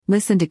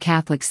Listen to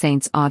Catholic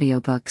Saints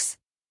audiobooks.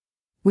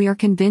 We are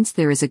convinced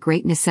there is a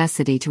great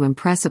necessity to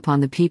impress upon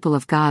the people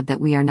of God that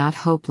we are not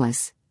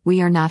hopeless,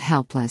 we are not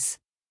helpless.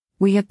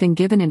 We have been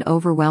given an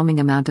overwhelming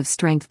amount of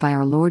strength by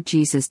our Lord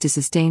Jesus to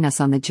sustain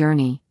us on the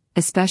journey,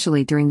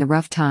 especially during the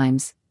rough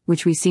times,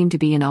 which we seem to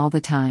be in all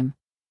the time.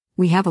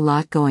 We have a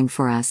lot going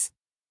for us.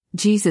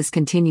 Jesus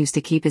continues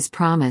to keep his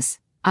promise,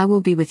 "I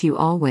will be with you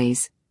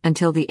always,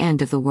 until the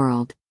end of the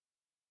world."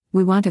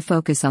 We want to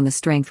focus on the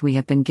strength we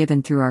have been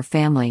given through our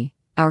family,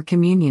 our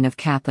communion of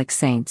Catholic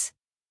saints.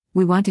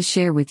 We want to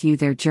share with you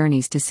their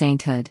journeys to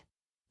sainthood.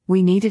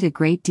 We needed a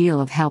great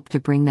deal of help to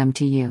bring them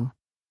to you.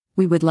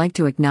 We would like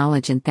to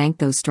acknowledge and thank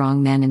those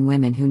strong men and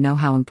women who know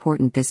how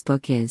important this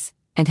book is,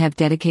 and have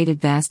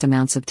dedicated vast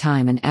amounts of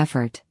time and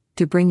effort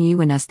to bring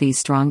you and us these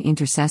strong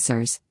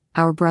intercessors,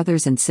 our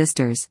brothers and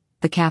sisters,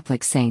 the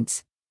Catholic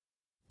saints.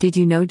 Did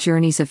you know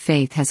Journeys of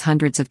Faith has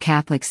hundreds of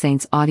Catholic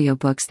saints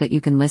audiobooks that you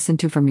can listen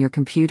to from your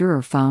computer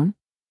or phone?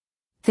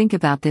 Think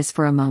about this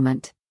for a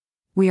moment.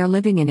 We are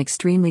living in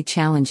extremely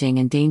challenging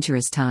and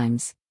dangerous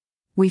times.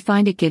 We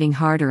find it getting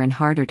harder and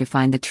harder to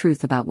find the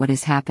truth about what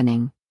is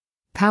happening.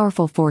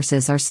 Powerful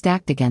forces are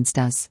stacked against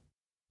us.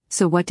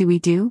 So what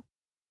do?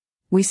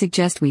 We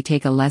suggest we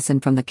take a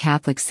lesson from the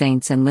Catholic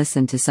saints and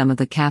listen to some of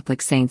the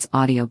Catholic saints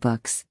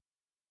audiobooks.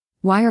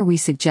 Why are we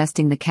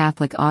suggesting the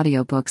Catholic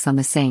audiobooks on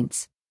the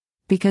saints?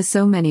 Because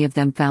so many of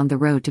them found the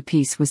road to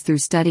peace was through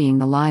studying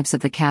the lives of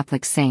the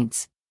Catholic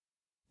saints.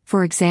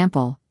 For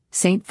example,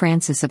 Saint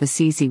Francis of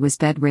Assisi was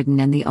bedridden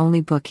and the only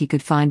book he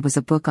could find was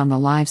a book on the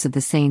lives of the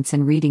saints,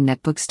 and reading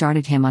that book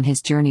started him on his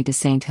journey to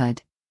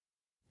sainthood.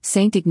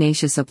 Saint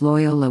Ignatius of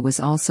Loyola was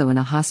also in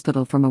a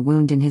hospital from a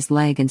wound in his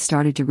leg and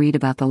started to read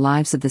about the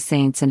lives of the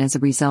saints, and as a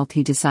result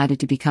he decided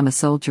to become a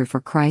soldier for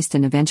Christ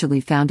and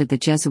eventually founded the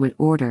Jesuit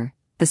order,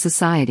 the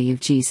Society of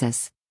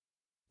Jesus.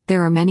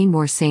 There are many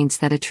more saints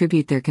that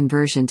attribute their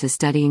conversion to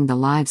studying the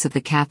lives of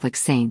the Catholic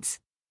saints.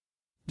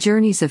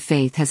 Journeys of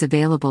Faith has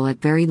available at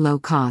very low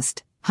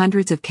cost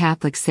hundreds of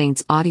Catholic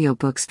saints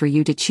audiobooks for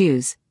you to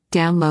choose,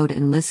 download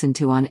and listen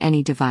to on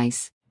any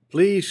device.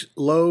 Please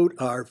load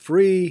our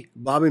free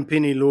Bob and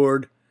Penny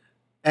Lord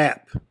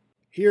app.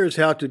 Here's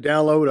how to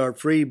download our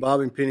free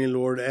Bob and Penny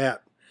Lord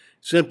app.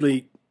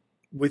 Simply,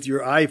 with your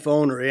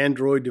iPhone or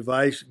Android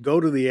device, go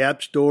to the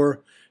App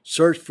Store,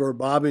 search for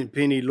Bob and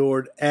Penny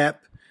Lord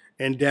app,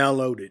 and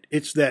download it.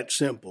 It's that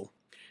simple.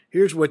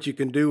 Here's what you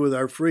can do with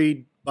our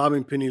free Bob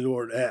and Penny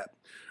Lord app.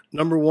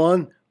 Number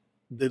one,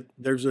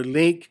 there's a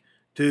link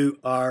to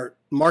our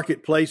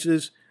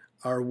marketplaces,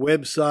 our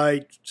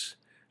websites,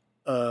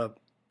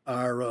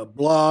 our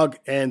blog,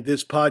 and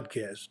this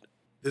podcast.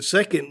 The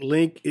second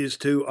link is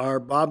to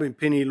our Bob and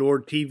Penny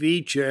Lord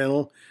TV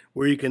channel,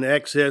 where you can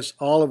access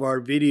all of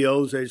our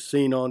videos as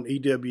seen on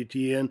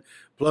EWTN,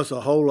 plus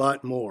a whole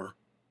lot more.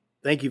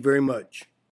 Thank you very much.